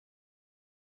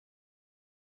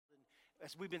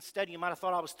as we've been studying, you might have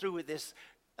thought I was through with this,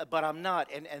 but I'm not,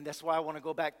 and that's why I want to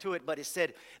go back to it. But it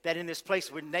said that in this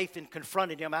place where Nathan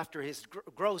confronted him after his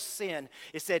gross sin,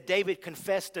 it said David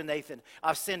confessed to Nathan,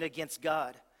 I've sinned against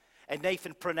God. And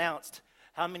Nathan pronounced,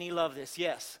 how many love this?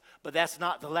 Yes. But that's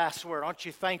not the last word. Aren't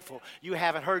you thankful you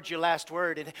haven't heard your last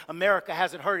word, and America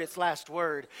hasn't heard its last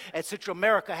word, and Central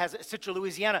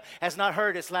Louisiana has not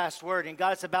heard its last word, and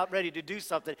God's about ready to do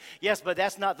something. Yes, but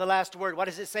that's not the last word. What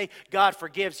does it say? God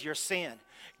forgives your sin.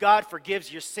 God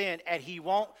forgives your sin, and He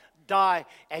won't die,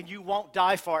 and you won't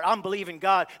die for it. I'm believing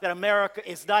God that America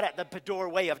is not at the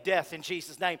doorway of death in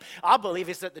Jesus' name. I believe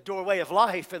it's at the doorway of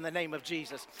life in the name of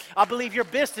Jesus. I believe your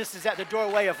business is at the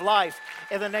doorway of life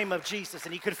in the name of Jesus.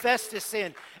 And he confessed his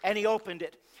sin, and he opened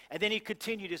it. And then he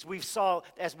continued, as we saw,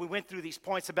 as we went through these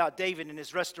points about David and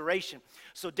his restoration.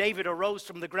 So David arose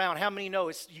from the ground. How many know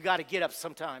you got to get up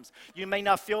sometimes? You may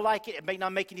not feel like it. It may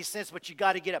not make any sense, but you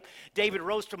got to get up. David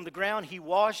rose from the ground. He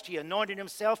washed. He anointed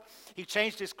himself. He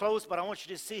changed his clothes. But I want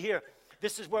you to see here,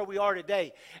 this is where we are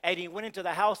today. And he went into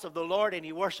the house of the Lord and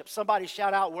he worshiped. Somebody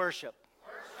shout out worship.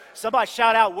 Somebody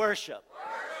shout out worship.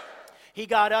 He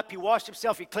got up, he washed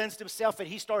himself, he cleansed himself, and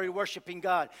he started worshiping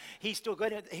God. He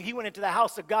went into the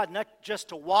house of God not just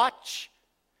to watch.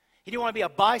 He didn't want to be a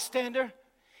bystander.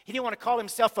 He didn't want to call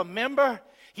himself a member.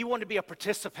 He wanted to be a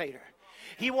participator.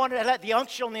 He wanted to let the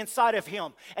unction on the inside of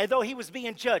him. And though he was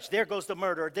being judged, there goes the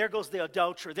murderer, there goes the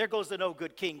adulterer, there goes the no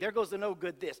good king, there goes the no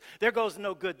good this, there goes the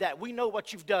no good that. We know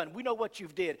what you've done. We know what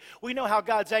you've did. We know how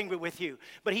God's angry with you.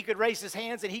 But he could raise his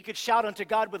hands and he could shout unto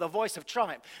God with a voice of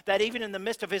triumph that even in the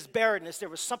midst of his barrenness, there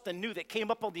was something new that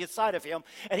came up on the inside of him.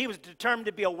 And he was determined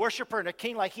to be a worshiper and a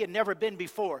king like he had never been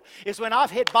before. It's when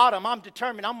I've hit bottom, I'm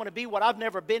determined I'm going to be what I've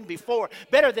never been before,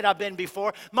 better than I've been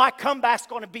before. My comeback's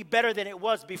going to be better than it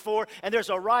was before. And there's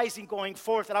a rising going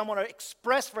forth, and I want to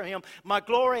express from him my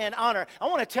glory and honor. I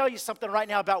want to tell you something right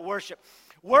now about worship.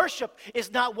 Worship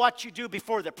is not what you do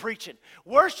before the preaching.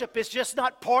 Worship is just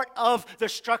not part of the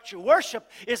structure. Worship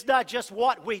is not just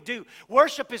what we do.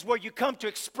 Worship is where you come to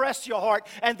express your heart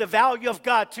and the value of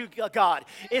God to God.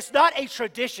 It's not a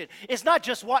tradition. It's not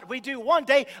just what we do. One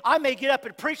day I may get up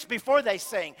and preach before they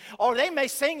sing, or they may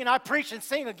sing and I preach and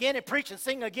sing again and preach and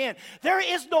sing again. There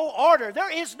is no order.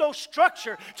 There is no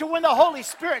structure to when the Holy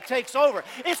Spirit takes over.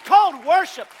 It's called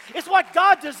worship. It's what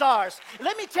God desires.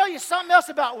 Let me tell you something else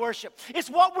about worship.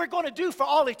 It's what we're going to do for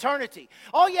all eternity.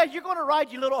 Oh yeah, you're going to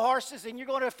ride your little horses and you're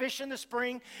going to fish in the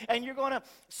spring and you're going to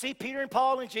see Peter and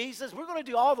Paul and Jesus. We're going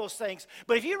to do all those things.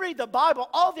 But if you read the Bible,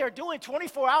 all they're doing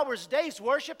 24 hours a day is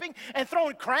worshiping and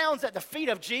throwing crowns at the feet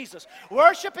of Jesus.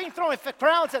 Worshiping, throwing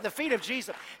crowns at the feet of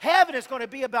Jesus. Heaven is going to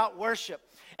be about worship.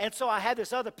 And so I had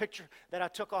this other picture that I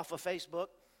took off of Facebook.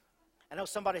 I know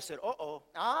somebody said, uh-oh.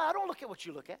 I don't look at what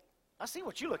you look at. I see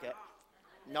what you look at.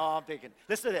 No, I'm thinking,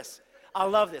 listen to this. I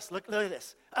love this. Look at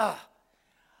this.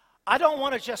 I don't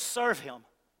want to just serve him.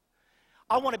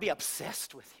 I want to be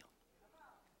obsessed with him.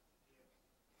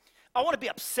 I want to be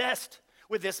obsessed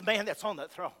with this man that's on the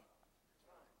throne.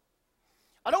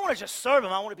 I don't want to just serve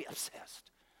him. I want to be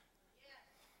obsessed.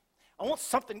 I want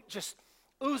something just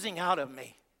oozing out of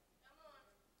me.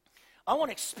 I want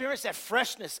to experience that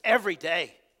freshness every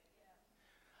day.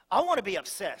 I want to be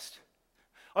obsessed.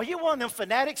 Are you one of them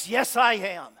fanatics? Yes, I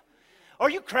am. Are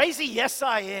you crazy? Yes,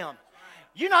 I am.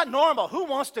 You're not normal. Who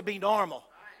wants to be normal?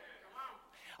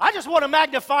 I just want to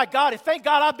magnify God and thank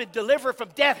God I've been delivered from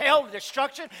death, hell,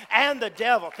 destruction, and the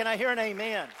devil. Can I hear an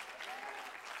amen?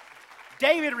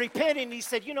 David repented and he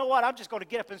said, you know what, I'm just going to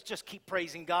get up and just keep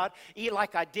praising God,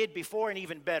 like I did before and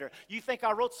even better. You think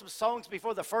I wrote some songs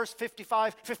before the first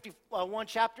 51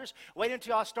 chapters? Wait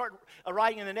until I start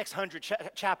writing in the next 100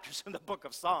 chapters in the book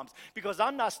of Psalms, because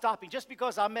I'm not stopping. Just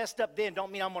because I messed up then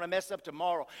don't mean I'm going to mess up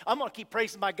tomorrow. I'm going to keep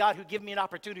praising my God who gave me an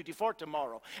opportunity for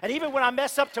tomorrow. And even when I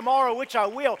mess up tomorrow, which I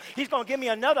will, he's going to give me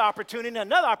another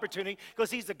opportunity,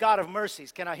 because he's the God of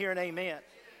mercies. Can I hear an amen?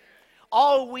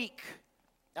 All week,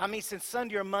 since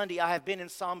Sunday or Monday, I have been in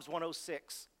Psalms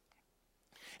 106.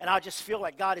 And I just feel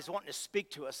like God is wanting to speak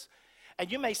to us.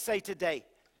 And you may say today,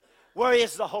 where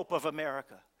is the hope of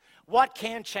America? What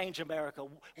can change America?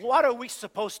 What are we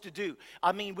supposed to do?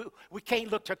 We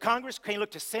can't look to Congress, can't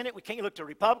look to Senate, we can't look to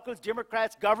Republicans,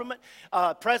 Democrats, government,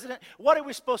 president. What are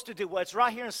we supposed to do? Well, it's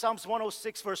right here in Psalms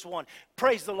 106, verse 1.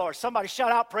 Praise the Lord. Somebody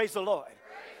shout out, praise the Lord.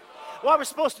 What we're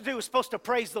supposed to do is supposed to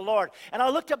praise the Lord. And I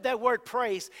looked up that word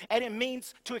praise, and it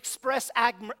means to express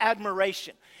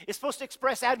admiration. It's supposed to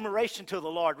express admiration to the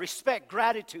Lord, respect,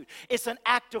 gratitude. It's an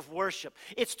act of worship.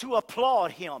 It's to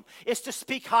applaud Him. It's to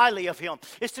speak highly of Him.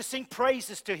 It's to sing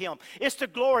praises to Him. It's to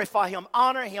glorify Him,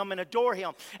 honor Him, and adore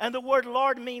Him. And the word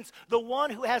Lord means the one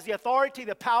who has the authority,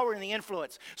 the power, and the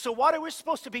influence. So what are we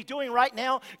supposed to be doing right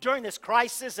now during this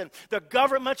crisis and the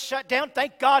government shut down?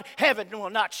 Thank God heaven will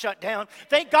not shut down.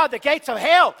 Thank God the gates of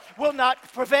hell will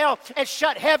not prevail and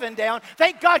shut heaven down.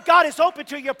 Thank God God is open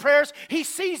to your prayers. He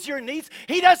sees your needs.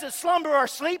 He doesn't slumber or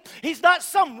sleep. He's not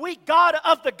some weak God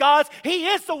of the gods. He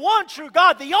is the one true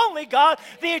God, the only God,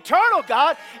 the eternal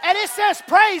God. And it says,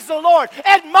 praise the Lord.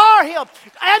 Admire Him.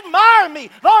 Admire me.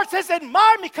 Lord says,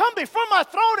 admire me. Come before my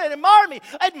throne and admire me.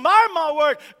 Admire my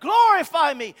word.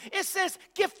 Glorify me. It says,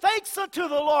 give thanks unto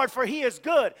the Lord, for He is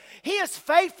good. He is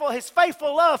faithful. His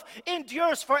faithful love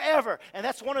endures forever. And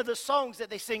that's one of the songs that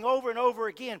they sing over and over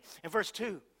again in verse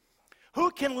 2. Who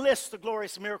can list the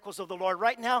glorious miracles of the Lord?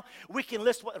 Right now, we can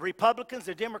list what the Republicans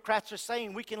and Democrats are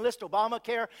saying. We can list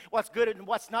Obamacare, what's good and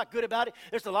what's not good about it.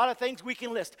 There's a lot of things we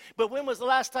can list. But when was the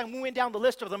last time we went down the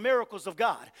list of the miracles of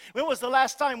God? When was the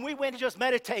last time we went and just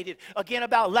meditated again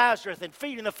about Lazarus and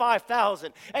feeding the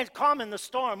 5,000 and calming the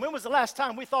storm? When was the last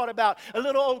time we thought about a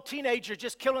little old teenager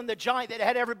just killing the giant that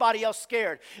had everybody else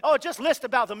scared? Oh, just list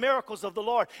about the miracles of the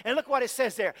Lord. And look what it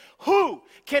says there. Who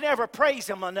can ever praise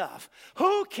Him enough?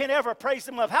 Who can ever praise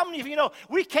Him enough? How many of you know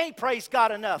we can't praise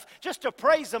God enough just to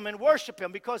praise Him and worship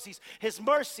Him because His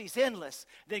mercy is endless?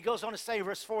 Then He goes on to say,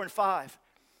 verse 4 and 5,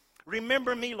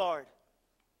 remember me, Lord,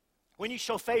 when you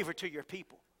show favor to your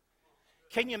people.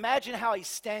 Can you imagine how He's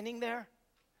standing there?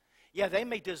 Yeah, they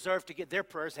may deserve to get their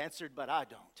prayers answered, but I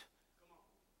don't.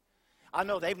 I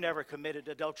know they've never committed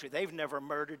adultery. They've never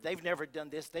murdered. They've never done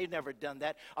this. They've never done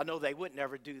that. I know they would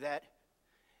never do that.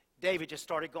 David just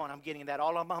started going, I'm getting that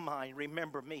all on my mind.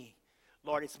 Remember me.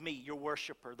 Lord, it's me, your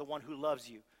worshiper, the one who loves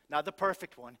you. Not the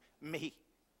perfect one, me.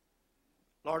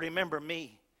 Lord, remember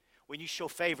me when you show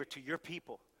favor to your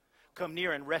people. Come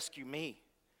near and rescue me.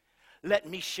 Let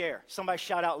me share. Somebody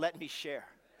shout out, let me share.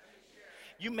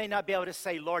 You may not be able to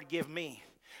say, Lord, give me.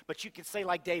 But you can say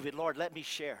like David, Lord, let me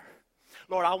share.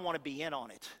 Lord, I want to be in on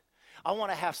it. I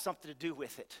want to have something to do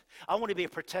with it. I want to be a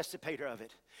participator of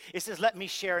it. It says, let me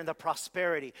share in the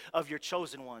prosperity of your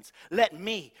chosen ones. Let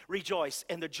me rejoice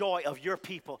in the joy of your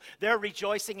people. They're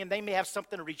rejoicing, and they may have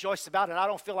something to rejoice about, and I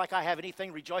don't feel like I have anything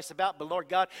to rejoice about, but Lord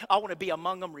God, I want to be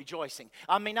among them rejoicing.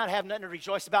 I may not have nothing to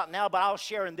rejoice about now, but I'll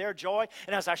share in their joy,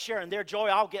 and as I share in their joy,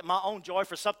 I'll get my own joy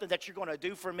for something that you're going to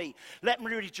do for me. Let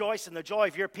me rejoice in the joy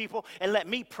of your people, and let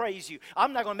me praise you.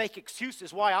 I'm not going to make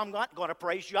excuses why I'm not going to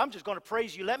praise you. I'm just going to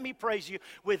praise you. Let me praise you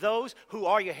with those who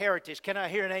are your heritage. Can I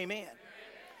hear an amen?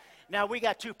 Now, we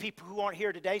got two people who aren't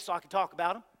here today, so I can talk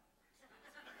about them.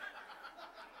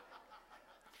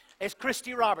 It's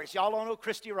Christy Roberts. Y'all all know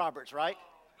Christy Roberts, right?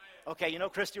 Okay, you know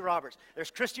Christy Roberts.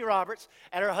 There's Christy Roberts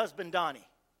and her husband, Donnie.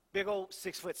 Big old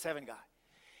 6'7" guy.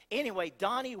 Anyway,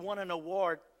 Donnie won an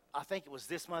award, I think it was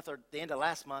this month or the end of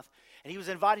last month, and he was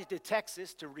invited to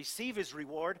Texas to receive his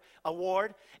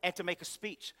award and to make a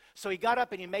speech. So he got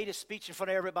up and he made his speech in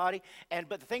front of everybody.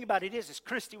 But the thing about it is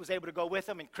Christy was able to go with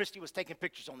him, and Christy was taking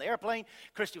pictures on the airplane.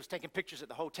 Christy was taking pictures at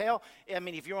the hotel. I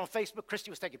mean, if you're on Facebook,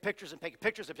 Christy was taking pictures and taking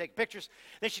pictures and taking pictures.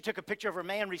 Then she took a picture of her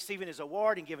man receiving his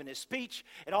award and giving his speech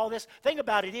and all this. Thing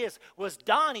about it was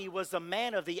Donnie was the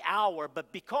man of the hour,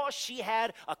 but because she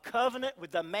had a covenant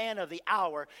with the man of the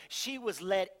hour, she was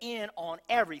let in on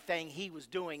everything he was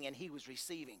doing and he was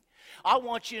receiving. I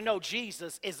want you to know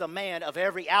Jesus is a man of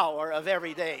every hour of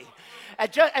every day.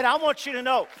 And I want you to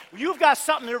know you've got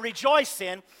something to rejoice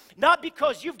in, not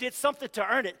because you did something to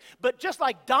earn it, but just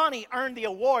like Donnie earned the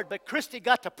award, but Christy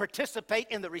got to participate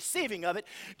in the receiving of it.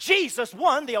 Jesus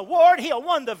won the award. He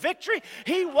won the victory.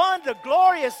 He won the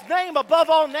glorious name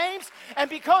above all names. And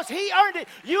because he earned it,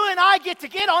 you and I get to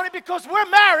get on it because we're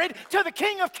married to the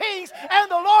King of Kings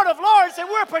and the Lord of Lords, and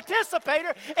we're a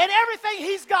participator in everything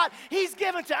he's got. He's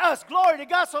given to us. Glory to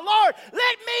God. So, Lord,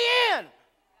 let me in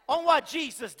on what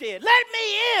Jesus did. Let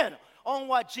me in on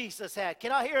what Jesus had.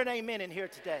 Can I hear an amen in here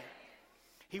today?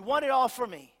 He won it all for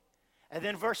me. And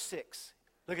then verse 6,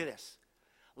 look at this.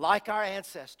 Like our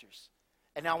ancestors.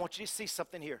 And now I want you to see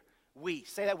something here. We,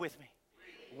 say that with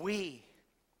me.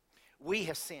 We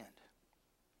have sinned.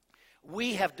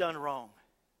 We have done wrong.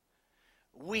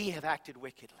 We have acted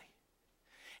wickedly.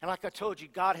 And like I told you,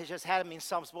 God has just had me in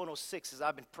Psalms 106 as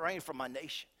I've been praying for my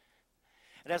nation.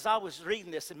 And as I was reading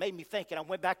this, it made me think, and I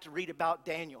went back to read about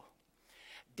Daniel.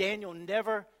 Daniel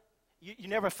never, you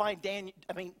never find Daniel,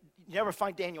 You never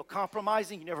find Daniel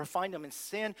compromising. You never find him in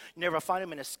sin. You never find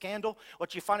him in a scandal.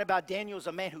 What you find about Daniel is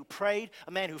a man who prayed,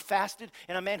 a man who fasted,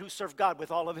 and a man who served God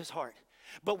with all of his heart.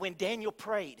 But when Daniel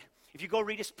prayed, if you go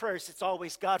read his prayers, it's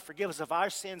always, God, forgive us of our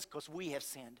sins because we have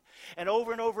sinned. And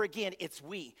over again, it's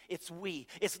we. It's we.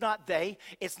 It's not they.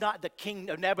 It's not the king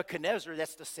of Nebuchadnezzar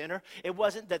that's the sinner. It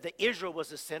wasn't that the Israel was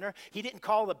the sinner. He didn't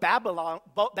call the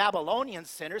Babylonians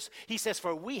sinners. He says,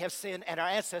 for we have sinned and our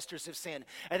ancestors have sinned.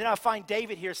 And then I find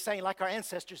David here saying, like our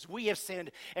ancestors, we have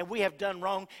sinned and we have done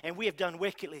wrong and we have done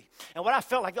wickedly. And what I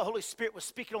felt like the Holy Spirit was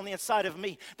speaking on the inside of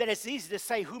me, that it's easy to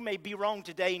say who may be wrong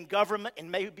today in government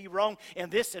and may be wrong in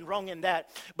this and wrong in that.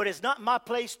 But it's not my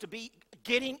place to be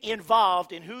getting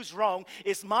involved in who's wrong.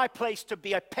 It's my place to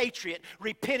be a patriot,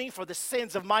 repenting for the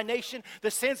sins of my nation, the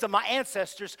sins of my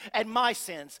ancestors, and my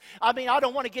sins. I mean, I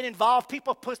don't want to get involved.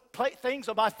 People put things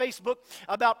on my Facebook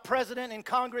about president and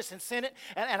Congress and Senate,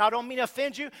 and I don't mean to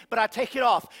offend you, but I take it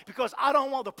off because I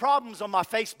don't want the problems on my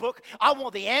Facebook. I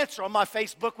want the answer on my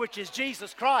Facebook, which is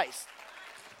Jesus Christ.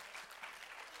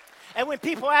 And when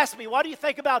people ask me, what do you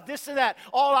think about this and that?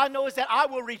 All I know is that I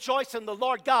will rejoice in the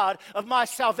Lord God of my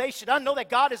salvation. I know that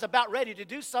God is about ready to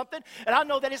do something. And I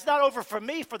know that it's not over for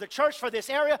me, for the church, for this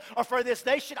area, or for this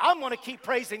nation. I'm going to keep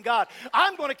praising God.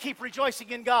 I'm going to keep rejoicing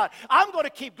in God. I'm going to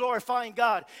keep glorifying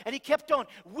God. And he kept on,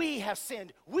 we have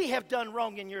sinned. We have done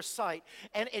wrong in your sight.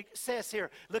 And it says here,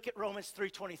 look at Romans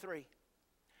 3:23.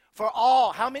 For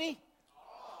all, how many?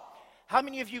 How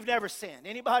many of you have never sinned?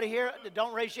 Anybody here?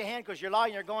 Don't raise your hand because you're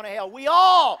lying, you're going to hell. We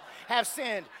all have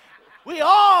sinned. We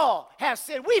all have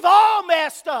sinned. We've all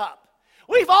messed up.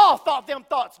 We've all thought them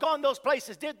thoughts, gone those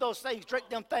places, did those things, drank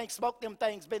them things, smoked them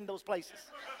things, been those places.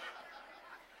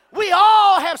 We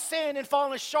all have sinned and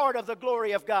fallen short of the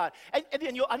glory of God. And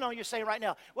then I know you're saying right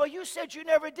now, well, you said you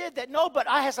never did that. No, but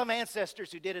I have some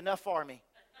ancestors who did enough for me.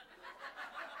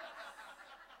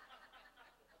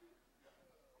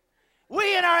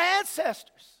 We and our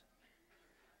ancestors.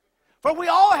 For we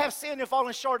all have sinned and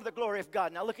fallen short of the glory of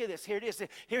God. Now look at this. Here it is.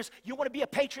 You want to be a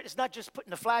patriot. It's not just putting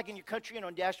the flag in your country and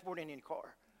on the dashboard and in your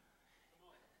car.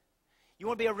 You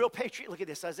want to be a real patriot? Look at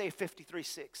this. Isaiah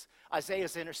 53:6. Isaiah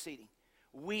is interceding.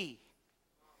 We,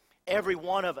 every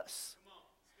one of us,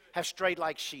 have strayed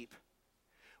like sheep.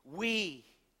 We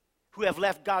who have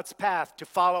left God's path to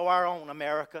follow our own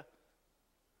America.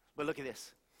 But look at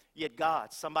this. Yet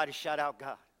God, somebody shout out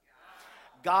God.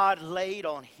 God laid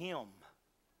on him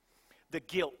the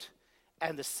guilt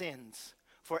and the sins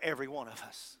for every one of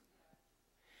us.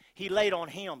 He laid on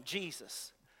him,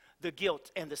 Jesus, the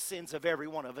guilt and the sins of every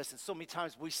one of us. And so many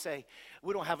times we say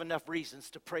we don't have enough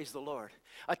reasons to praise the Lord.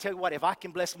 I tell you what, if I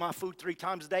can bless my food 3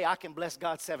 times a day, I can bless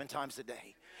God 7 times a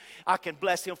day. I can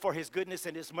bless him for his goodness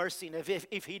and his mercy. And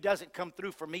if he doesn't come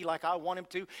through for me like I want him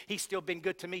to, he's still been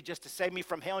good to me just to save me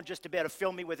from hell and just to be able to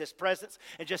fill me with his presence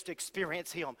and just to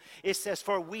experience him. It says,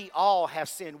 for we all have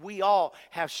sinned. We all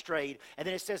have strayed. And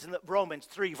then it says in Romans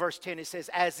 3 verse 10, it says,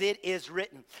 as it is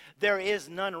written, there is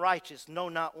none righteous, no,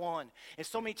 not one. And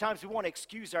so many times we want to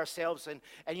excuse ourselves. And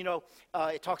you know,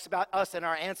 it talks about us and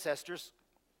our ancestors.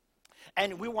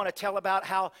 And we want to tell about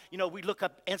how, you know, we look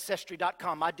up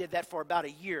Ancestry.com. I did that for about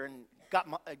a year and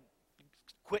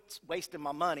quit wasting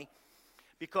my money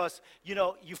because, you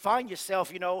know, you find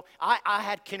yourself, you know, I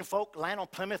had kinfolk land on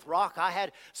Plymouth Rock. I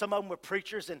had some of them were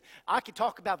preachers, and I could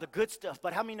talk about the good stuff.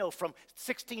 But how many know from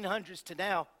 1600s to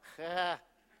now,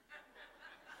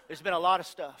 there's been a lot of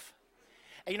stuff.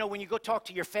 And, you know, when you go talk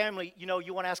to your family, you know,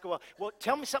 you want to ask, well,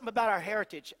 tell me something about our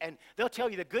heritage. And they'll tell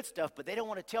you the good stuff, but they don't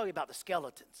want to tell you about the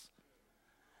skeletons.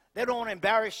 They don't want to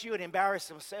embarrass you and embarrass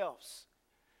themselves.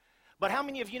 But how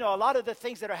many of you know a lot of the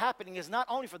things that are happening is not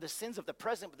only for the sins of the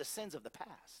present, but the sins of the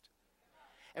past?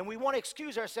 And we want to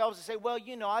excuse ourselves and say, well,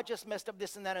 you know, I just messed up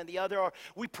this and that and the other. Or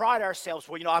we pride ourselves,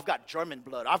 well, you know, I've got German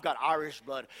blood. I've got Irish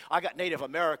blood. I got Native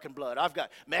American blood. I've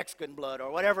got Mexican blood or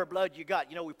whatever blood you got.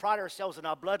 You know, we pride ourselves in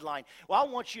our bloodline. Well,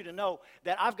 I want you to know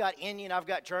that I've got Indian, I've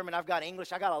got German, I've got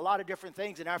English. I got a lot of different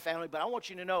things in our family. But I want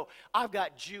you to know I've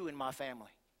got Jew in my family.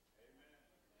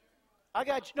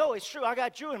 It's true. I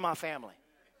got Jew in my family.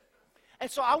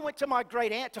 And so I went to my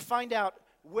great aunt to find out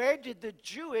where did the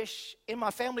Jewish in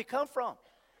my family come from.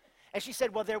 And she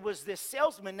said, well, there was this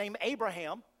salesman named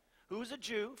Abraham, who was a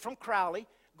Jew from Crowley,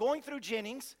 going through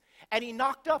Jennings, and he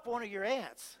knocked up one of your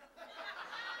aunts.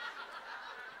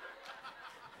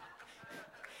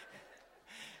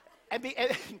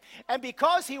 and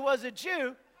because he was a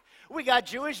Jew, We got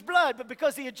Jewish blood, but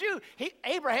because he's a Jew,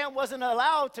 Abraham wasn't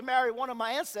allowed to marry one of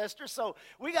my ancestors, so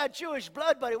we got Jewish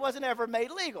blood, but it wasn't ever made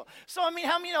legal. So, I mean,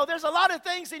 how many know there's a lot of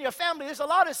things in your family, there's a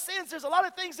lot of sins, there's a lot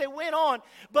of things that went on,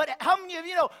 but how many of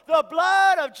you know the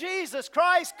blood of Jesus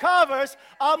Christ covers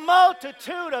a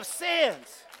multitude of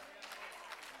sins?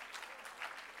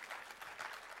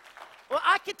 Well,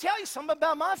 I can tell you something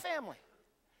about my family.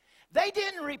 They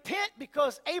didn't repent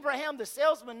because Abraham the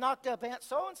salesman knocked up Aunt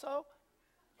so-and-so.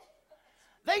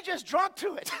 They just drunk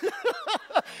to it.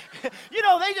 You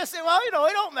know, they just say, well, you know,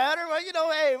 it don't matter. Well, you know,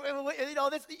 hey, you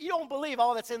know, you don't believe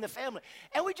all that's in the family.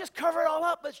 And we just cover it all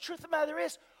up. But the truth of the matter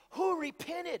is, who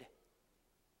repented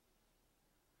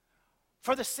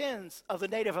for the sins of the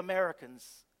Native Americans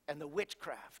and the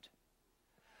witchcraft?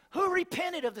 Who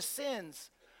repented of the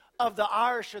sins of the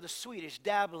Irish or the Swedish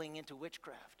dabbling into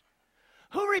witchcraft?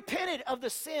 Who repented of the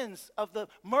sins of the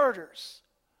murders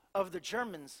of the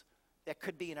Germans that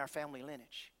could be in our family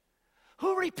lineage?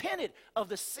 Who repented of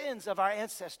the sins of our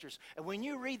ancestors? And when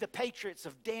you read the patriots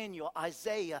of Daniel,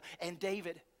 Isaiah, and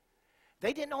David,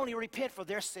 they didn't only repent for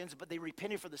their sins, but they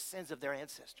repented for the sins of their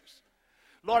ancestors.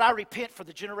 Lord, I repent for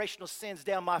the generational sins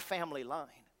down my family line.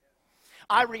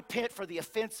 I repent for the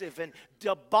offensive and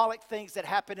diabolic things that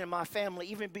happened in my family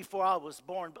even before I was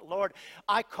born. But Lord,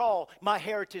 I call my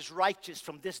heritage righteous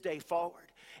from this day forward.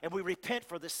 And we repent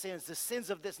for the sins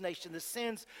of this nation, the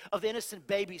sins of the innocent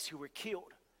babies who were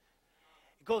killed.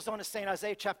 It goes on to say in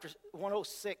Isaiah chapter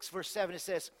 106, verse 7, it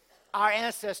says, our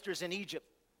ancestors in Egypt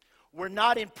were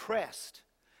not impressed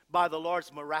by the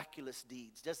Lord's miraculous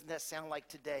deeds. Doesn't that sound like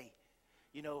today?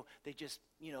 You know, they just,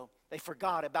 you know, they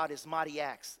forgot about his mighty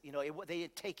acts. You know, they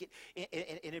didn't take it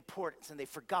in importance, and they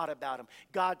forgot about him.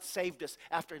 God saved us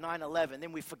after 9/11.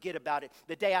 Then we forget about it.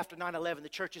 The day after 9/11, the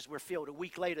churches were filled. A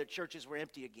week later, the churches were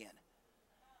empty again.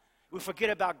 We forget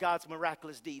about God's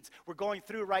miraculous deeds. We're going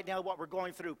through right now what we're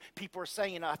going through. People are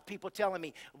saying, people telling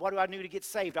me, what do I do to get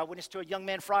saved? I witnessed to a young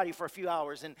man Friday for a few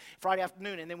hours, and Friday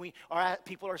afternoon, and then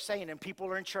people are saying, and people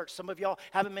are in church. Some of y'all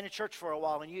haven't been in church for a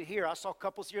while, and you hear, I saw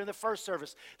couples here in the first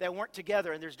service that weren't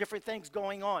together, and there's different things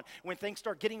going on. When things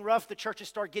start getting rough, the churches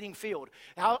start getting filled.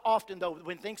 How often, though,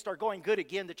 when things start going good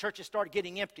again, the churches start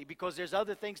getting empty because there's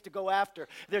other things to go after.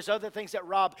 There's other things that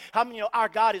rob. How many know our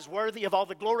God is worthy of all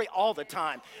the glory all the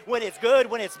time? When it's good,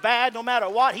 when it's bad, no matter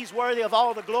what, he's worthy of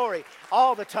all the glory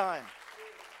all the time.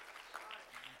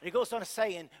 And he goes on to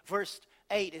say in verse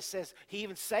 8, it says, he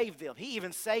even saved them. He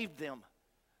even saved them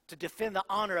to defend the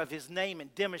honor of his name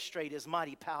and demonstrate his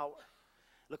mighty power.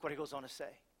 Look what he goes on to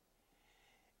say.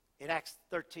 In Acts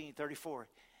 13:34,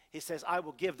 he says, I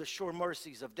will give the sure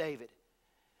mercies of David.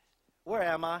 Where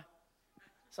am I?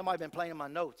 Somebody been playing in my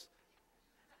notes.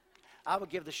 I will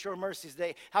give the sure mercies of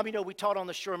David. How many know we taught on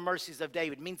the sure mercies of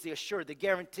David? It means the assured, the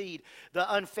guaranteed,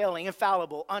 the unfailing,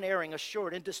 infallible, unerring,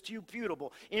 assured,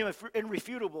 indisputable,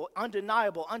 irrefutable,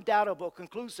 undeniable, undoubtable,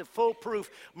 conclusive,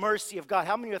 foolproof mercy of God.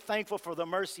 How many are thankful for the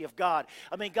mercy of God?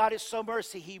 I mean, God is so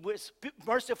merciful. He was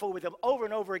merciful with them over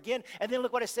and over again. And then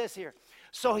look what it says here.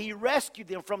 So he rescued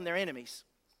them from their enemies.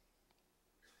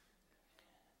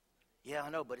 Yeah, I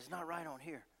know, but it's not right on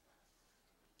here.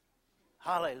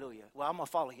 Hallelujah. Well, I'm going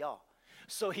to follow y'all.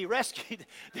 So he rescued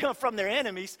them from their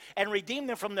enemies and redeemed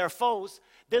them from their foes.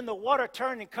 Then the water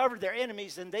turned and covered their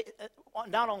enemies, and they,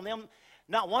 not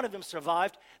one of them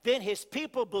survived. Then his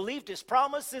people believed his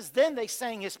promises. Then they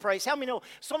sang his praise. How many know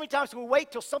so many times we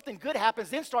wait till something good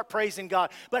happens, then start praising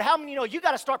God? But how many know you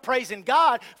got to start praising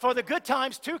God for the good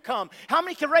times to come? How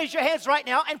many can raise your hands right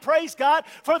now and praise God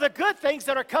for the good things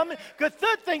that are coming, good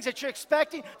things that you're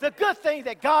expecting, the good thing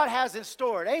that God has in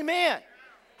store? Amen.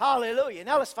 Hallelujah.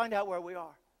 Now let's find out where we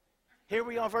are. Here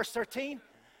we are, verse 13.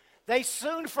 They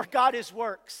soon forgot his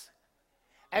works,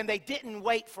 and they didn't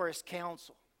wait for his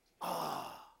counsel. I'm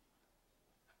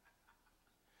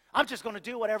just going to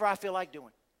do whatever I feel like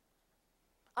doing.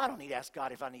 I don't need to ask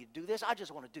God if I need to do this. I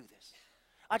just want to do this.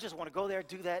 I just want to go there,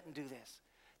 do that, and do this.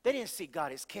 They didn't seek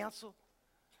God his counsel.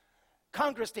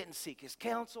 Congress didn't seek his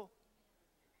counsel.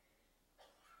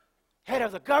 Head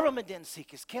of the government didn't seek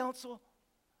his counsel.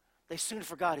 They soon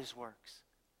forgot his works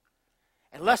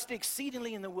and lusted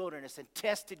exceedingly in the wilderness and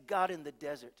tested God in the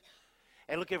desert.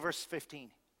 And look at verse 15.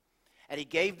 And he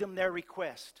gave them their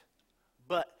request,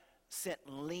 but sent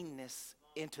leanness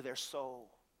into their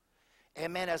soul.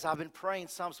 Amen. As I've been praying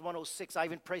Psalms 106, I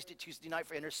even praised it Tuesday night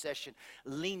for intercession.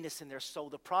 Leanness in their soul.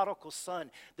 The prodigal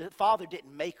son, the father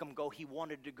didn't make him go. He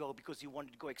wanted to go because he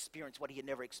wanted to go experience what he had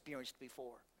never experienced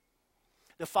before.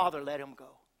 The father let him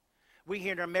go. We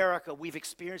here in America, we've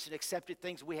experienced and accepted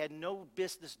things we had no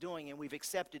business doing, and we've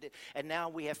accepted it. And now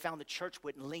we have found the church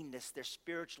with leanness. They're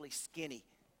spiritually skinny.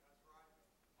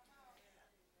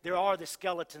 There are the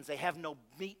skeletons. They have no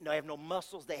meat, they have no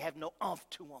muscles, they have no oomph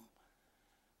to them.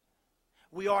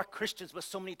 We are Christians, but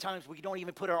so many times we don't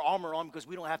even put our armor on because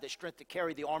we don't have the strength to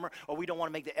carry the armor, or we don't want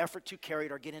to make the effort to carry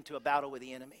it or get into a battle with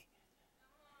the enemy.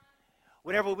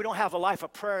 Whenever we don't have a life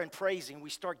of prayer and praising, we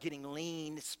start getting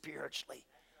lean spiritually.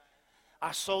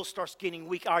 Our soul starts getting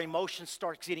weak. Our emotions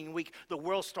start getting weak. The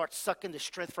world starts sucking the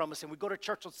strength from us. And we go to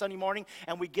church on Sunday morning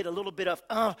and we get a little bit of,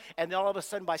 and then all of a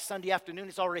sudden by Sunday afternoon,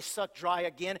 it's already sucked dry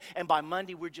again. And by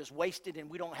Monday, we're just wasted and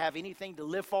we don't have anything to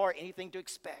live for, anything to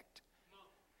expect.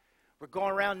 We're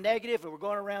going around negative, and we're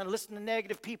going around listening to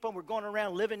negative people, and we're going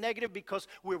around living negative because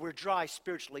we're dry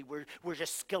spiritually. We're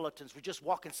just skeletons. We're just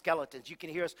walking skeletons. You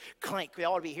can hear us clank. We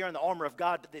ought to be hearing the armor of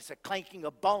God, but it's a clanking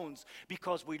of bones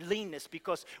because we leanness,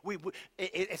 because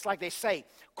it's like they say,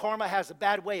 karma has a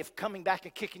bad way of coming back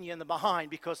and kicking you in the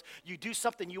behind because you do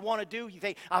something you want to do. You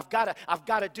think, I've got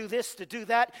to do this to do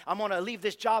that. I'm going to leave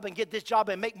this job and get this job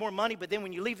and make more money. But then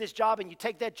when you leave this job and you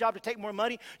take that job to take more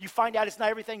money, you find out it's not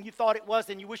everything you thought it was,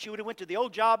 and you wish you would have went to the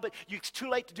old job, but it's too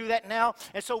late to do that now.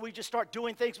 And so we just start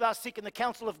doing things without seeking the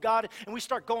counsel of God, and we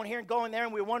start going here and going there,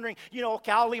 and we're wondering,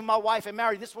 okay, I'll leave my wife and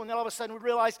marry this one. Then all of a sudden we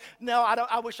realize, no,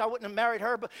 I wish I wouldn't have married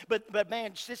her, but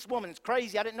man, this woman is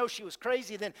crazy. I didn't know she was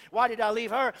crazy. Then why did I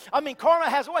leave her? I mean, karma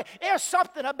has a way. There's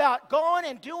something about going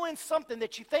and doing something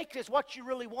that you think is what you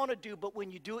really want to do, but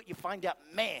when you do it, you find out,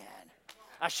 man,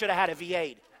 I should have had a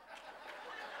V8.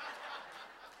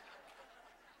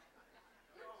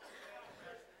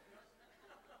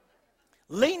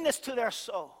 Leanness to their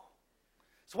soul.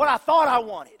 It's what I thought I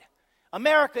wanted.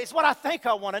 America is what I think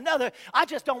I want. I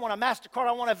just don't want a MasterCard.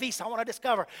 I want a Visa. I want to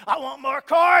Discover. I want more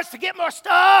cards to get more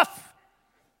stuff.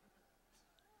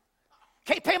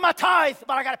 Can't pay my tithe,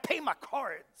 but I got to pay my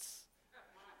cards.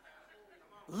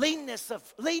 Leanness.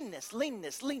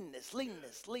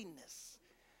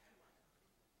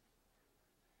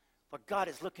 But God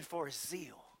is looking for his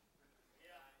zeal.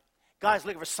 God is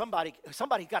looking for somebody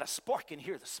got a spark in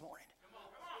here this morning.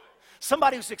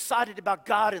 Somebody who's excited about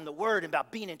God and the Word and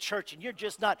about being in church, and you're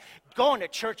just not going to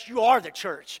church, you are the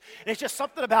church. And it's just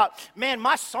something about, man,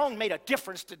 my song made a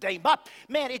difference today.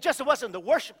 It wasn't the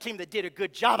worship team that did a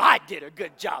good job. I did a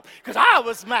good job because I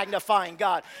was magnifying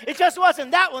God. It just wasn't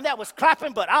that one that was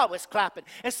clapping, but I was clapping.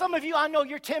 And some of you, I know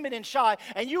you're timid and shy,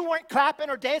 and you weren't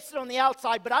clapping or dancing on the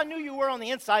outside, but I knew you were on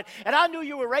the inside, and I knew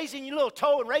you were raising your little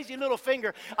toe and raising your little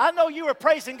finger. I know you were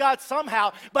praising God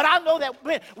somehow, but I know that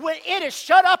when it is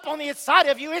shut up on the inside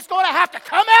of you, it's going to have to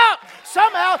come out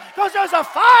somehow because there's a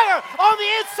fire on the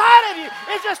inside of you.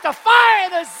 It's just a fire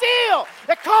and a zeal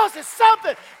that causes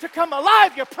something to come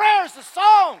alive. Your prayers, the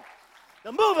song,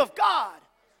 the move of God.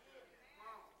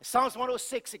 In Psalms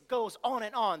 106, it goes on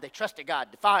and on. They trusted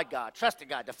God, defied God, trusted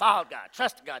God, defiled God,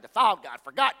 trusted God, defiled God,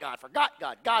 forgot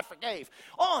God, God forgave.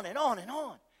 On and on and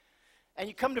on. And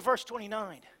you come to verse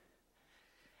 29.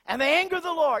 And they angered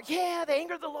the Lord. Yeah, they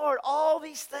angered the Lord. All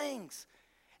these things.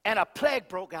 And a plague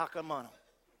broke out among them.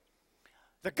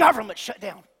 The government shut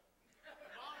down.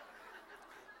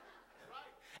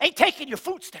 Ain't taking your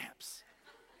food stamps.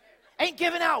 Ain't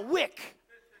giving out WIC.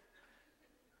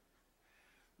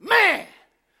 Man,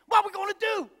 what are we going to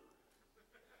do?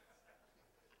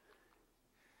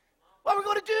 What are we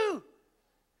going to do?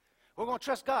 We're going to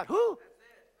trust God. Who?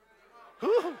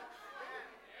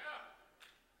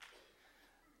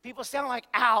 People sound like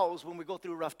owls when we go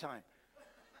through a rough time.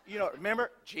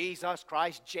 Remember? Jesus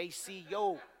Christ,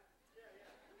 JCO.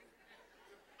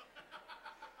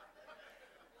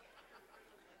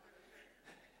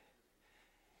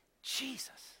 Jesus.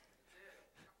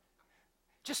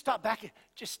 Just stop back and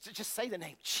just say the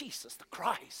name, Jesus the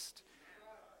Christ.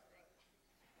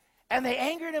 And they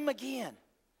angered him again.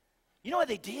 You know what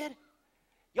they did?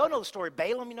 Y'all know the story.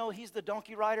 Balaam, he's the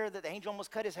donkey rider that the angel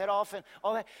almost cut his head off and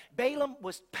all that. Balaam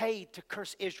was paid to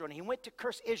curse Israel, and he went to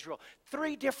curse Israel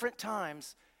 3 different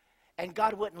times, and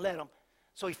God wouldn't let him.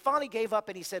 So he finally gave up,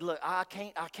 and he said, look, I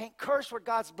can't curse where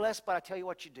God's blessed, but I tell you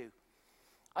what you do.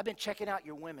 I've been checking out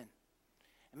your women.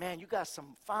 Man, you got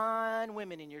some fine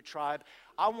women in your tribe.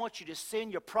 I want you to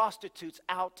send your prostitutes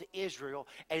out to Israel,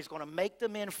 and he's going to make the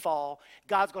men fall.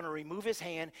 God's going to remove his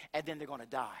hand, and then they're going to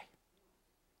die.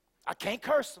 I can't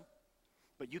curse them,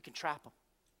 but you can trap them.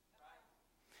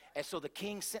 And so the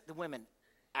king sent the women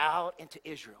out into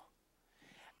Israel.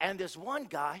 And there's one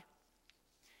guy,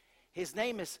 his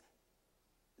name is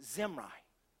Zimri.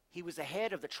 He was the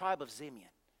head of the tribe of Simeon.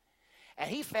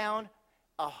 And he found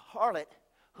a harlot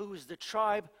who was the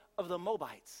tribe of the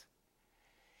Moabites.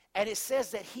 And it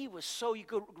says that he was so, you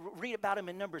go read about him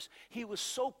in Numbers, he was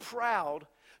so proud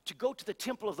to go to the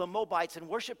temple of the Moabites and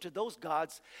worship to those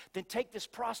gods than take this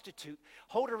prostitute,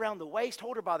 hold her around the waist,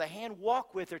 hold her by the hand,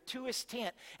 walk with her to his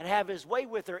tent, and have his way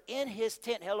with her in his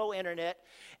tent. Hello, internet.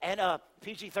 And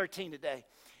PG-13 today.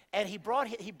 And he brought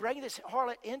this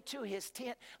harlot into his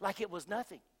tent like it was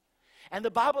nothing. And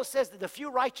the Bible says that the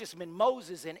few righteous men,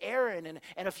 Moses and Aaron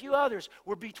and a few others,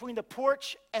 were between the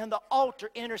porch and the altar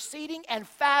interceding and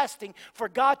fasting for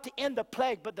God to end the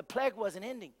plague. But the plague wasn't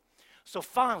ending. So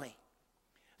finally,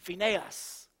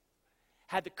 Phinehas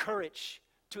had the courage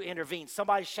to intervene.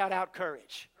 Somebody shout out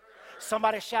courage.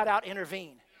 Somebody shout out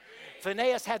intervene.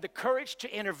 Phinehas had the courage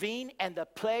to intervene, and the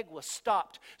plague was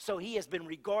stopped. So he has been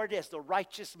regarded as the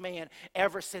righteous man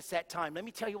ever since that time. Let me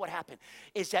tell you what happened.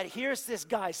 Is that here's this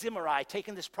guy, Zimri,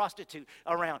 taking this prostitute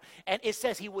around. And it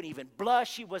says he wouldn't even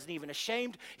blush. He wasn't even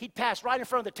ashamed. He'd pass right in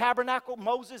front of the tabernacle,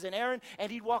 Moses and Aaron,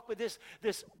 and he'd walk with this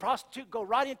prostitute, go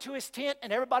right into his tent,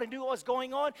 and everybody knew what was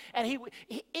going on. And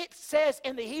it says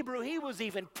in the Hebrew, he was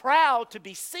even proud to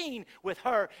be seen with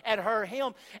her and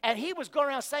him. And he was going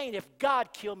around saying, if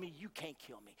God killed me, you can't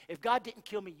kill me. If God didn't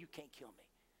kill me, you can't kill me.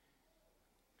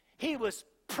 He was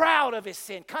proud of his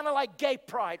sin, kind of like gay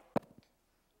pride.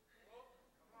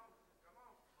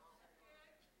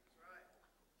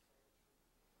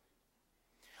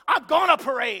 I'm going to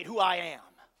parade who I am.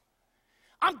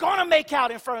 I'm going to make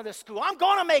out in front of the school. I'm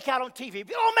going to make out on TV. We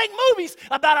don't make movies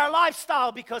about our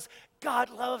lifestyle because God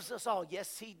loves us all.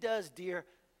 Yes, he does, dear,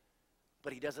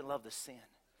 but he doesn't love the sin.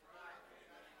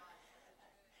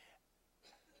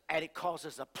 And it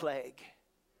causes a plague.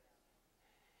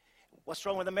 What's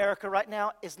wrong with America right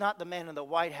now is not the man in the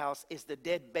White House, it's the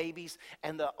dead babies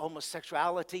and the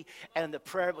homosexuality and the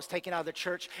prayer that was taken out of the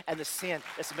church and the sin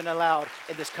that's been allowed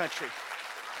in this country.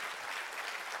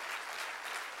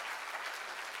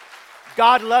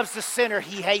 God loves the sinner,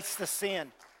 he hates the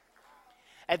sin.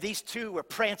 And these two were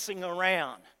prancing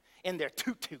around in their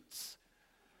tutus,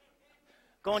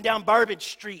 going down Bourbon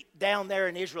Street down there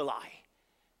in Israeli.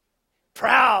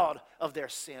 Proud of their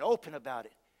sin, open about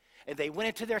it. And they went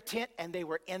into their tent and they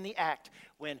were in the act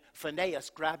when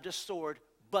Phinehas grabbed a sword,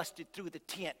 busted through the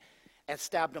tent, and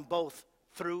stabbed them both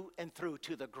through and through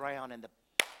to the ground, and the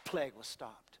plague was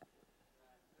stopped.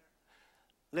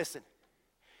 Listen,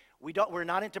 we're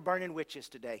not into burning witches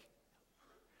today.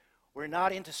 We're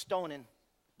not into stoning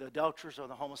the adulterers or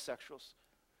the homosexuals.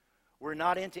 We're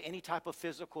not into any type of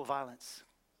physical violence.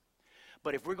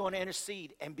 But if we're going to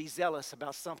intercede and be zealous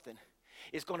about something,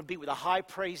 it's going to be with the high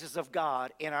praises of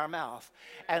God in our mouth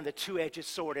and the two-edged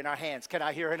sword in our hands. Can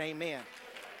I hear an amen?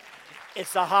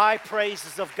 It's the high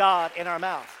praises of God in our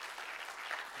mouth.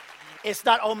 It's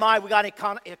not, oh my, we got an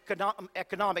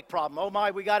economic problem. Oh my,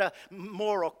 we got a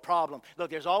moral problem. Look,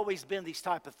 there's always been these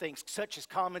type of things, such as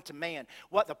common to man.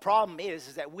 What the problem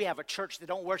is that we have a church that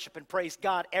don't worship and praise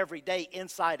God every day,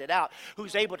 inside and out,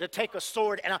 who's able to take a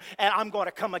sword, and I'm going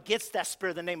to come against that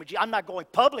spirit in the name of Jesus. I'm not going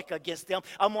public against them.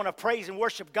 I'm going to praise and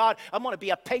worship God. I'm going to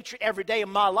be a patriot every day of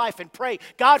my life and pray,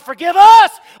 God, forgive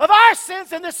us of our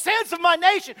sins and the sins of my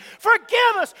nation.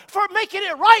 Forgive us for making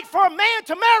it right for a man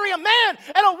to marry a man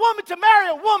and a woman to marry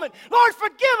a woman. Lord,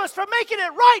 forgive us for making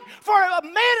it right for a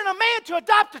man and a man to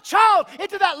adopt a child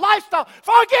into that lifestyle.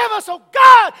 Forgive us, oh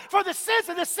God, for the sins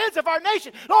and the sins of our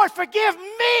nation. Lord, forgive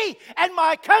me and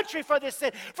my country for this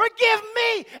sin. Forgive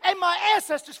me and my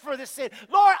ancestors for this sin.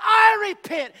 Lord, I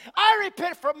repent. I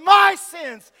repent for my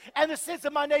sins and the sins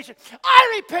of my nation.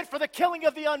 I repent for the killing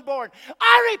of the unborn.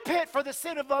 I repent for the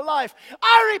sin of my life.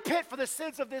 I repent for the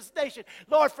sins of this nation.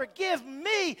 Lord, forgive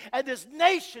me and this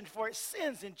nation for its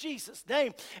sins in Jesus'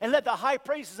 name. And let the high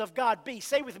praises of God be.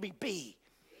 Say with me, be.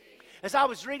 As I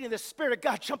was reading, the Spirit of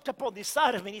God jumped up on the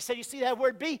inside of me, and he said, you see that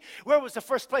word be? Where was the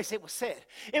first place it was said?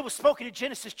 It was spoken in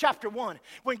Genesis chapter 1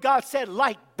 when God said,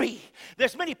 light be.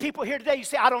 There's many people here today, you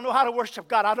say, I don't know how to worship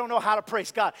God. I don't know how to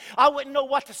praise God. I wouldn't know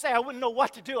what to say. I wouldn't know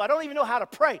what to do. I don't even know how to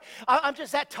pray. I'm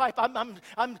just that type. I'm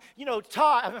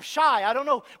shy. I don't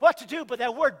know what to do, but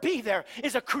that word be there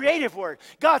is a creative word.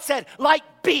 God said, light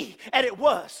be, and it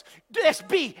was. Let's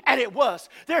be, and it was.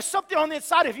 There's something on the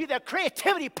inside of you, that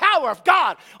creativity, power of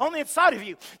God on the inside of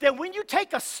you, that when you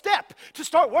take a step to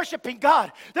start worshiping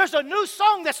God, there's a new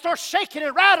song that starts shaking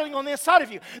and rattling on the inside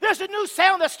of you. There's a new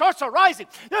sound that starts arising.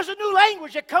 There's a new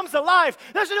language that comes alive.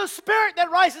 There's a new spirit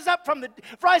that rises up from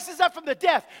the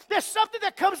death. There's something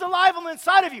that comes alive on the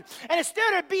inside of you. And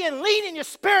instead of being lean in your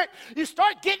spirit, you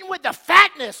start getting with the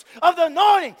fatness of the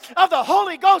anointing of the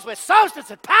Holy Ghost with substance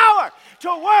and power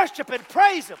to worship and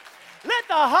praise Him. Let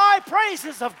the high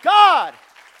praises of God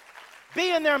be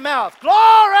in their mouth.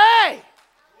 Glory!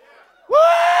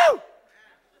 Woo!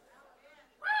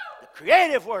 The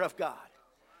creative word of God.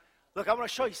 Look, I want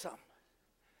to show you something.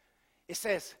 It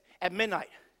says, at midnight,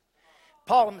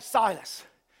 Paul and Silas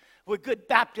were good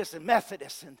Baptists and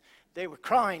Methodists, and they were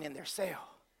crying in their cell.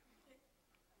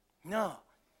 No.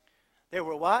 They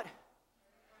were what?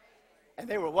 And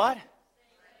they were what?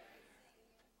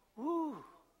 Woo.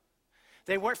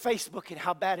 They weren't Facebooking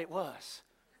how bad it was.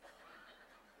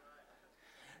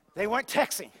 They weren't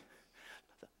texting.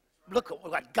 Look at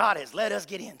what God has let us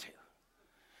get into.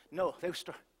 No, they were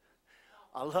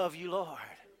I love you, Lord.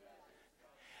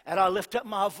 And I lift up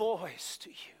my voice to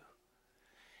you.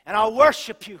 And I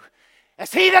worship you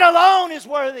as he that alone is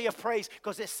worthy of praise.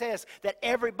 Because it says that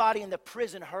everybody in the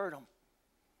prison heard them.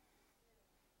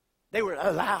 They were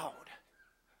loud.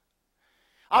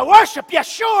 I worship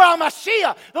Yeshua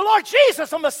HaMashiach, the Lord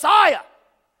Jesus, the Messiah.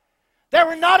 They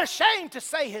were not ashamed to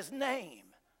say his name.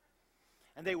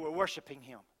 And they were worshiping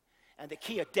him. And the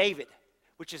key of David,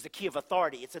 which is the key of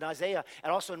authority. It's in Isaiah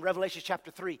and also in Revelation chapter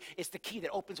 3. It's the key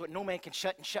that opens what no man can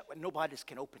shut and shut what nobody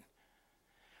can open.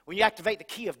 When you activate the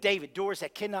key of David, doors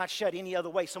that cannot shut any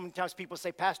other way. So many times people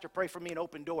say, Pastor, pray for me an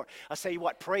open door. I say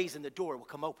what? Praise and the door will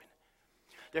come open.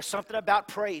 There's something about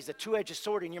praise, the two-edged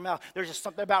sword in your mouth. There's just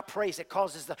something about praise that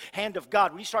causes the hand of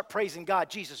God. When you start praising God,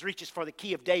 Jesus reaches for the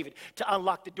key of David to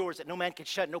unlock the doors that no man can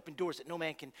shut and open doors that no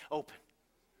man can open.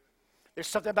 There's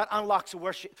something about unlocks of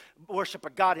worship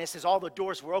of God. And it says all the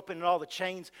doors were open and all the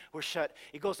chains were shut.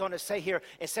 It goes on to say here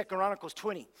in 2 Chronicles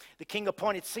 20, the king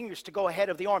appointed singers to go ahead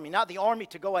of the army. Not the army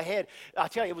to go ahead. I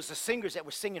tell you, it was the singers that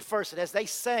were singing first. And as they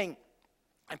sang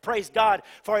and praise God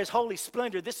for his holy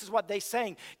splendor, this is what they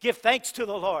sang. Give thanks to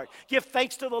the Lord. Give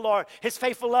thanks to the Lord. His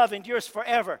faithful love endures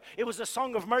forever. It was a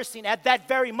song of mercy. And at that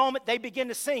very moment, they begin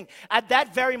to sing. At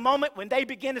that very moment, when they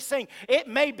begin to sing, it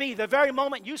may be the very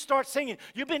moment you start singing.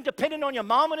 You've been dependent on your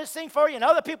mama to sing for you and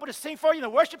other people to sing for you and the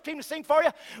worship team to sing for you.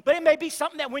 But it may be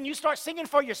something that when you start singing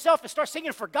for yourself and start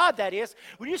singing for God, that is,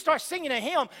 when you start singing to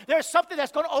him, there's something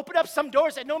that's going to open up some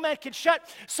doors that no man can shut.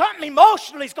 Something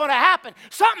emotionally is going to happen.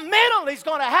 Something mentally is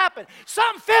going to happen.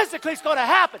 Something physically is going to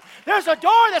happen. There's a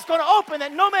door that's going to open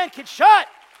that no man can shut.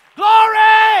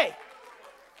 Glory!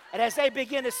 And as they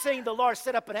begin to sing, the Lord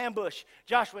set up an ambush.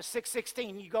 Joshua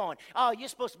 6:16, you going, oh, you're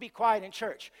supposed to be quiet in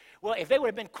church. Well, if they would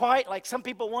have been quiet, like some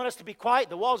people want us to be quiet,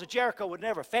 the walls of Jericho would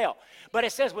never fail. But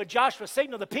it says when Joshua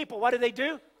signaled the people, what did they do?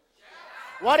 Shout.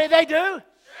 What did they do? Shout.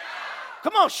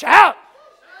 Come on, shout.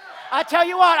 I tell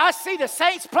you what, I see the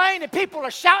saints playing and people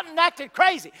are shouting and acting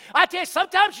crazy. I tell you,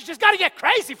 sometimes you just got to get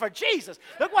crazy for Jesus.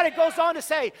 Look what it goes on to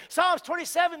say. Psalms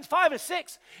 27, 5 and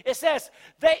 6. It says,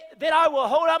 that I will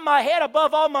hold up my head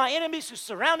above all my enemies who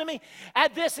surrounded me.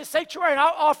 At this is sanctuary, and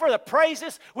I'll offer the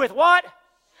praises with what?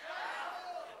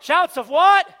 Shouts of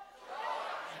what? Joy.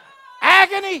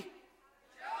 Agony. Joy.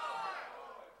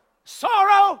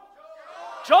 Sorrow.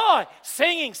 Joy,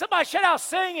 singing. Somebody shout out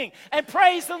singing and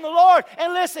praising the Lord.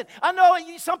 And listen, I know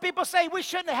some people say we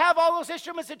shouldn't have all those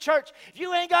instruments in church. If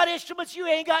you ain't got instruments, you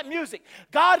ain't got music.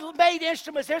 God made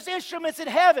instruments. There's instruments in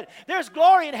heaven. There's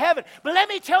glory in heaven. But let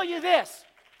me tell you this.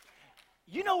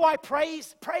 You know why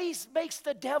praise makes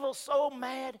the devil so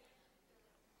mad?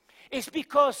 It's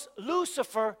because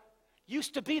Lucifer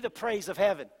used to be the praise of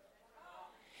heaven.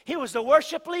 He was the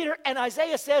worship leader, and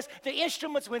Isaiah says the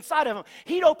instruments were inside of him.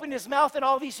 He'd open his mouth, and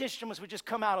all these instruments would just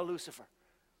come out of Lucifer.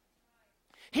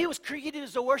 He was created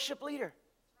as a worship leader.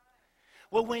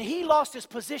 Well, when he lost his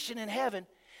position in heaven,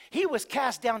 he was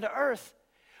cast down to earth.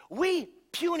 We,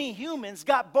 puny humans,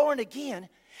 got born again,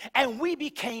 and we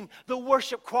became the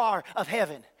worship choir of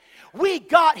heaven. We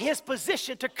got his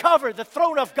position to cover the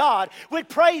throne of God with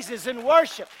praises and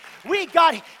worship.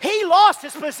 He lost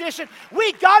his position.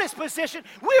 We got his position.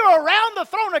 We were around the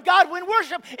throne of God when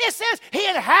worship. It says he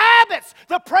inhabits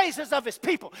the praises of his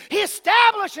people. He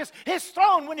establishes his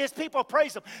throne when his people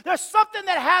praise him. There's something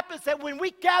that happens that when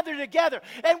we gather together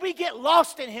and we get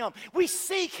lost in him, we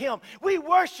seek him, we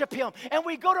worship him, and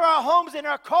we go to our homes and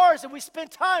our cars and we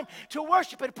spend time to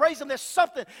worship and praise him. There's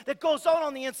something that goes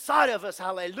on the inside of us.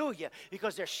 Hallelujah.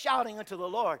 Because they're shouting unto the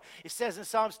Lord. It says in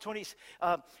Psalms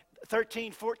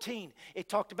 13, 14, it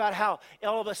talked about how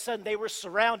all of a sudden they were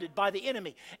surrounded by the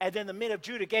enemy. And then the men of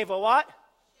Judah gave a what? Shout.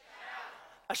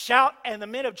 A shout. And the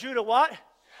men of Judah what? Shout.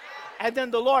 And then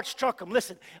the Lord struck them.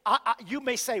 Listen, you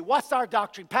may say, what's our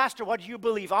doctrine? Pastor, what do you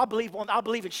believe? I believe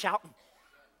in shouting.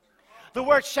 The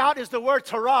word shout is the word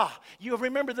Torah. You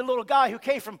remember the little guy who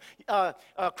came from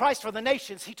Christ for the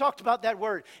Nations. He talked about that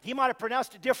word. He might have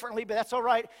pronounced it differently, but that's all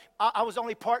right. I was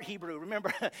only part Hebrew,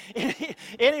 remember?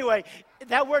 Anyway,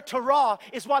 That word Torah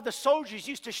is what the soldiers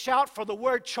used to shout for the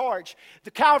word charge.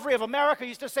 The cavalry of America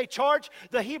used to say charge.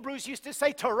 The Hebrews used to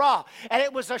say Torah. And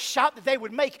it was a shout that they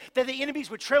would make that the enemies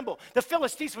would tremble. The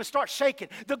Philistines would start shaking.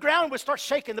 The ground would start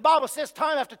shaking. The Bible says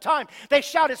time after time they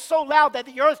shouted so loud that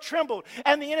the earth trembled.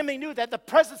 And the enemy knew that the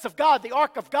presence of God, the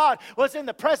ark of God, was in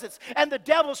the presence. And the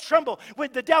devils tremble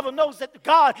when the devil knows that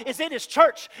God is in his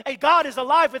church. And God is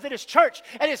alive within his church.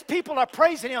 And his people are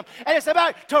praising him. And it's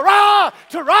about Torah,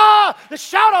 Torah, the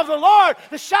shout of the Lord,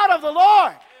 the shout of the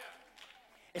Lord.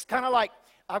 It's kind of like,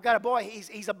 I've got a boy,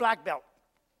 he's a black belt.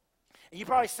 And you've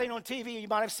probably seen on TV, you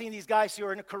might have seen these guys who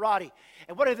are in karate.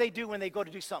 And what do they do when they go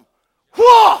to do something?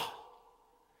 Whoa!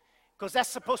 Because that's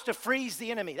supposed to freeze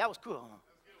the enemy. That was cool.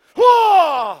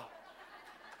 Whoa!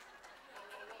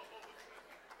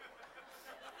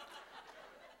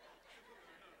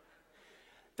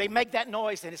 They make that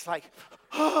noise and it's like,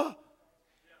 well,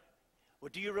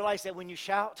 do you realize that when you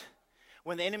shout,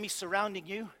 when the enemy's surrounding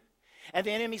you, and the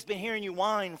enemy's been hearing you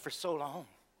whine for so long.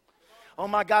 Oh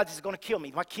my God, this is going to kill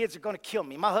me. My kids are going to kill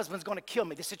me. My husband's going to kill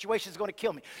me. This situation is going to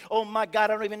kill me. Oh my God,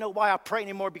 I don't even know why I pray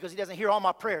anymore because he doesn't hear all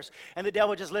my prayers. And the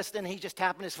devil just listening, he's just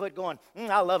tapping his foot going,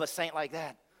 I love a saint like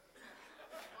that.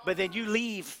 But then you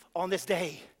leave on this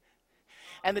day.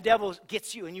 And the devil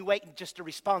gets you and you wait just to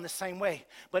respond the same way.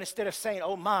 But instead of saying,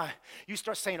 oh my, you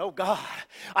start saying, oh God,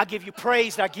 I give you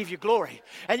praise and I give you glory.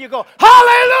 And you go,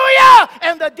 hallelujah!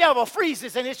 And the devil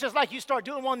freezes. And it's just like you start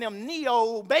doing one of them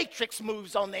Neo-Matrix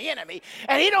moves on the enemy.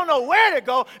 And he don't know where to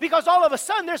go because all of a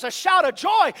sudden there's a shout of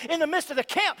joy in the midst of the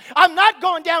camp. I'm not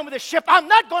going down with the ship. I'm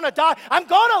not going to die. I'm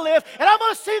going to live. And I'm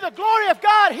going to see the glory of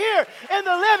God here in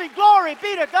the living. Glory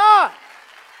be to God.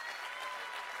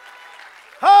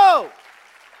 Oh!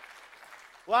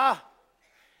 Well,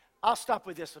 I'll stop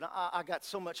with this one. I got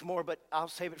so much more, but I'll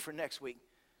save it for next week.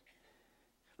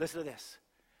 Listen to this.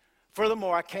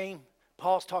 Furthermore,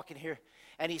 Paul's talking here,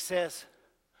 and he says,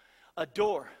 a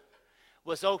door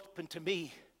was opened to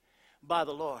me by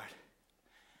the Lord.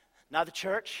 Not the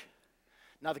church,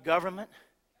 not the government,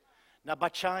 not by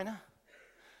China,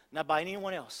 not by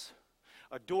anyone else.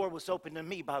 A door was opened to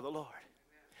me by the Lord.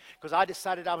 Because I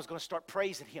decided I was going to start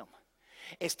praising him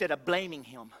instead of blaming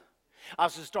him. I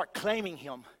was going to start claiming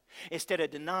him instead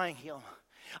of denying him.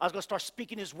 I was going to start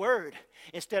speaking his word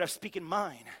instead of speaking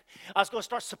mine. I was going to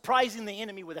start surprising the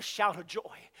enemy with a shout of joy.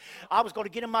 I was going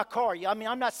to get in my car. I mean,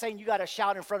 I'm not saying you got to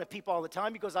shout in front of people all the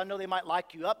time because I know they might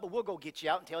like you up, but we'll go get you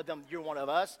out and tell them you're one of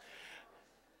us.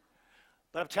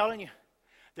 But I'm telling you,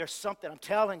 there's something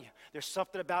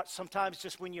about sometimes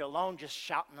just when you're alone, just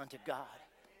shouting unto God.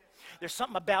 There's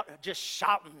something about just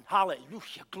shouting,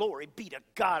 hallelujah, glory be to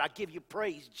God. I give you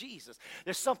praise, Jesus.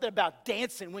 There's something about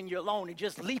dancing when you're alone and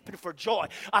just leaping for joy.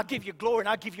 I give you glory and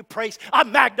I give you praise. I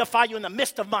magnify you in the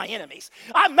midst of my enemies.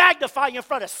 I magnify you in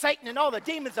front of Satan and all the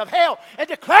demons of hell and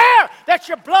declare that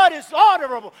your blood is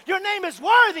honorable. Your name is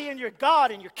worthy and you're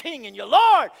God and you're King and you're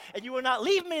Lord. And you will not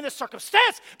leave me in this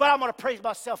circumstance, but I'm going to praise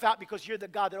myself out because you're the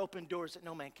God that opened doors that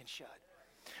no man can shut.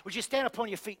 Would you stand up on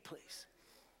your feet, please?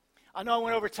 I know I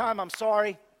went over time, I'm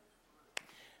sorry.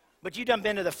 But you done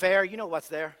been to the fair, you know what's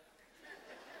there.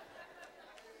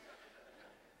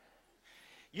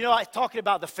 You know, I talking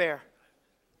about the fair.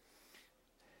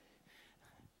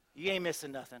 You ain't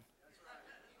missing nothing.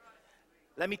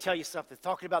 Let me tell you something,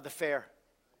 talking about the fair.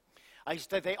 I used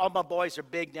to think all my boys are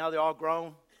big now, they're all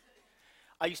grown.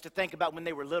 I used to think about when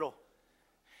they were little.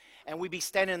 And we'd be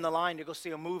standing in the line to go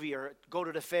see a movie or go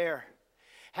to the fair.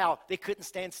 How they couldn't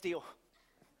stand still.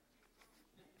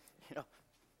 You know,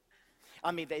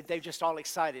 I mean, they're just all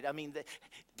excited. I mean,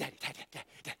 Daddy,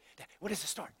 when does it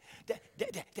start?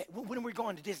 When are we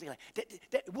going to Disneyland?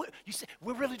 What, you say,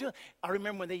 we're really doing? I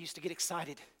remember when they used to get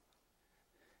excited.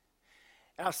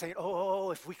 And I was saying,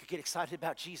 oh, if we could get excited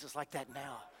about Jesus like that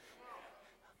now.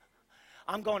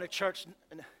 I'm going to church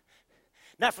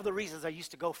not for the reasons I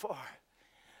used to go for.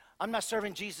 I'm not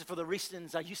serving Jesus for the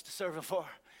reasons I used to serve him for.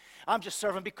 I'm just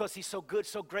serving because he's so good,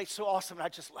 so great, so awesome, and I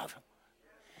just love him.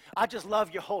 I just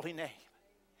love your holy name.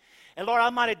 And Lord, I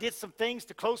might have did some things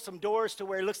to close some doors to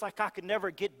where it looks like I could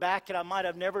never get back and I might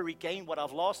have never regained what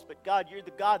I've lost. But God, you're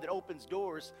the God that opens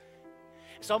doors.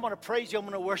 So I'm going to praise you. I'm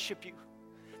going to worship you.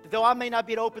 Though I may not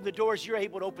be able to open the doors, you're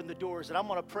able to open the doors. And I'm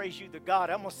going to praise you, the God.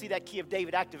 I'm going to see that key of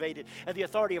David activated. And the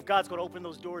authority of God's going to open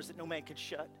those doors that no man can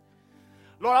shut.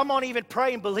 Lord, I'm going to even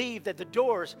pray and believe that the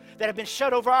doors that have been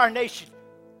shut over our nation,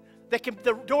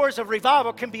 the doors of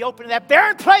revival can be opened. That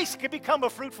barren place can become a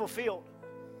fruitful field.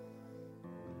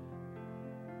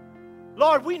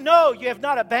 Lord, we know you have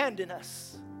not abandoned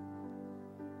us.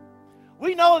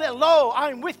 We know that, lo, I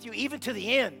am with you even to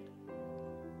the end.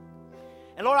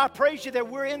 And Lord, I praise you that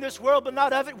we're in this world, but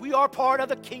not of it. We are part of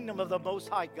the kingdom of the Most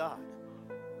High God.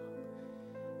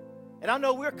 And I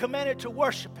know we're commanded to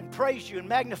worship and praise you and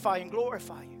magnify and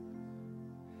glorify you.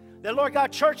 That, Lord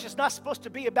God, church is not supposed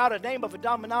to be about a name of a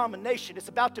denomination. It's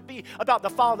about to be about the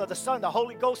Father, the Son, the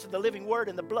Holy Ghost, and the living Word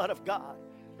and the blood of God.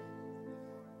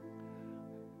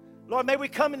 Lord, may we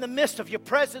come in the midst of your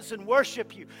presence and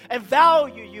worship you and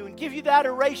value you and give you the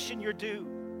adoration you're due.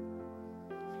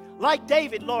 Like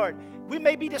David, Lord, we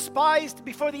may be despised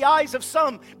before the eyes of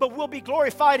some, but we'll be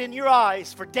glorified in your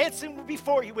eyes for dancing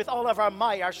before you with all of our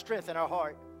might, our strength, and our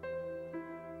heart.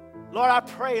 Lord, I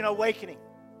pray an awakening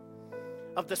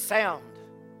of the sound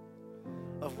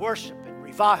of worship and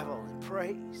revival and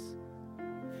praise.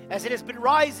 As it has been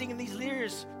rising in these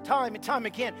years, time and time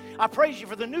again, I praise you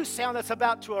for the new sound that's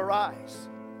about to arise.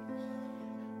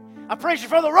 I praise you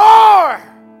for the roar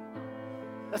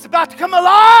that's about to come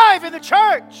alive in the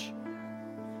church,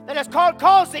 that has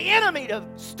caused the enemy to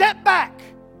step back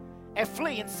and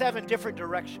flee in 7 different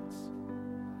directions.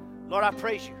 Lord, I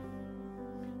praise you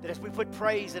that as we put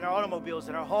praise in our automobiles,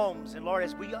 in our homes, and Lord,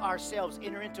 as we ourselves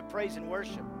enter into praise and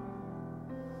worship,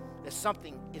 that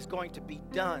something is going to be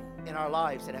done in our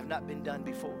lives that have not been done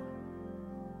before.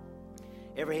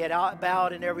 Every head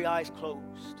bowed and every eye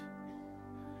closed.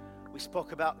 We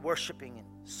spoke about worshiping and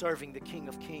serving the King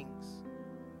of Kings.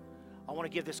 I want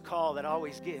to give this call that I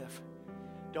always give.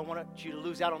 Don't want you to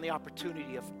lose out on the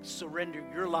opportunity of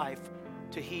surrendering your life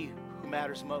to He who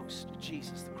matters most,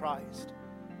 Jesus the Christ.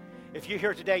 If you're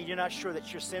here today, you're not sure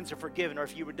that your sins are forgiven, or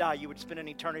if you would die, you would spend an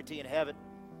eternity in heaven.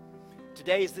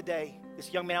 Today is the day.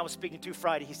 This young man I was speaking to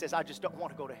Friday, he says, I just don't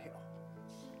want to go to hell.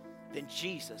 Then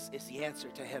Jesus is the answer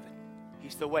to heaven.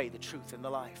 He's the way, the truth, and the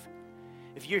life.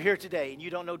 If you're here today and you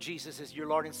don't know Jesus as your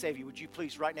Lord and Savior, would you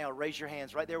please right now raise your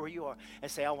hands right there where you are and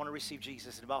say, I want to receive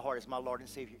Jesus in my heart as my Lord and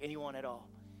Savior. Anyone at all?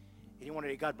 Anyone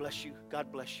today? God bless you.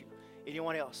 God bless you.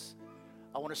 Anyone else?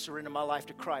 I want to surrender my life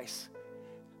to Christ.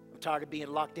 I'm tired of being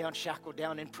locked down, shackled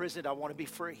down, in prison. I want to be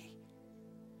free.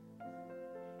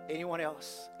 Anyone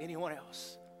else? Anyone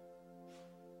else?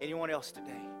 Anyone else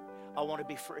today? I want to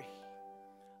be free.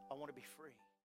 I want to be free.